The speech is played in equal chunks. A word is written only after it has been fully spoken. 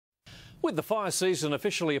With the fire season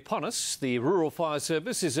officially upon us, the Rural Fire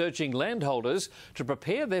Service is urging landholders to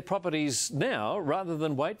prepare their properties now rather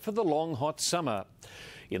than wait for the long, hot summer.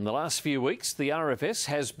 In the last few weeks, the RFS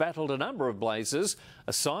has battled a number of blazes,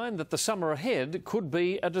 a sign that the summer ahead could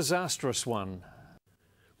be a disastrous one.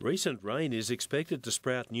 Recent rain is expected to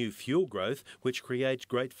sprout new fuel growth, which creates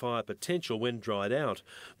great fire potential when dried out.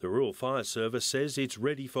 The Rural Fire Service says it's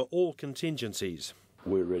ready for all contingencies.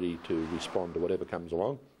 We're ready to respond to whatever comes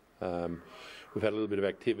along. We've had a little bit of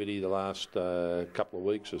activity the last couple of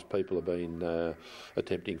weeks as people have been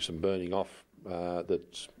attempting some burning off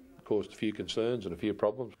that's caused a few concerns and a few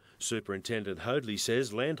problems. Superintendent Hoadley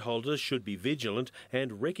says landholders should be vigilant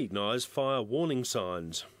and recognise fire warning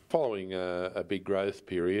signs. Following a big growth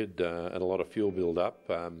period and a lot of fuel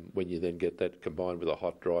build-up, when you then get that combined with a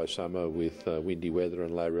hot, dry summer with windy weather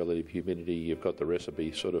and low relative humidity, you've got the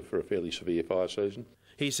recipe sort of for a fairly severe fire season.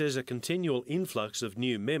 He says a continual influx of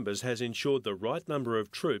new members has ensured the right number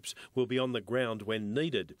of troops will be on the ground when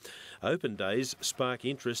needed. Open days spark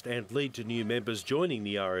interest and lead to new members joining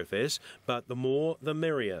the RFS, but the more the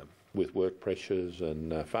merrier. With work pressures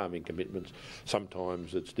and farming commitments,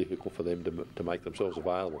 sometimes it's difficult for them to make themselves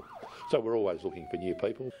available. So we're always looking for new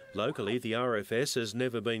people. Locally, the RFS has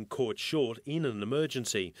never been caught short in an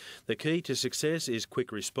emergency. The key to success is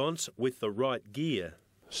quick response with the right gear.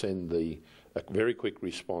 Send a very quick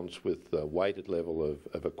response with the weighted level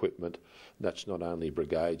of equipment. That's not only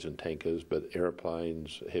brigades and tankers, but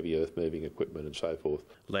aeroplanes, heavy earth-moving equipment and so forth.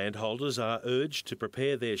 Landholders are urged to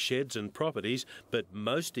prepare their sheds and properties, but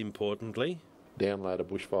most importantly, download a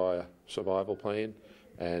bushfire survival plan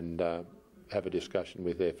and have a discussion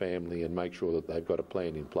with their family and make sure that they've got a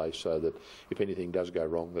plan in place so that if anything does go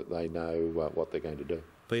wrong, that they know what they're going to do.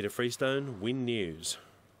 Peter Freestone, Win News.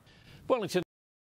 Wellington.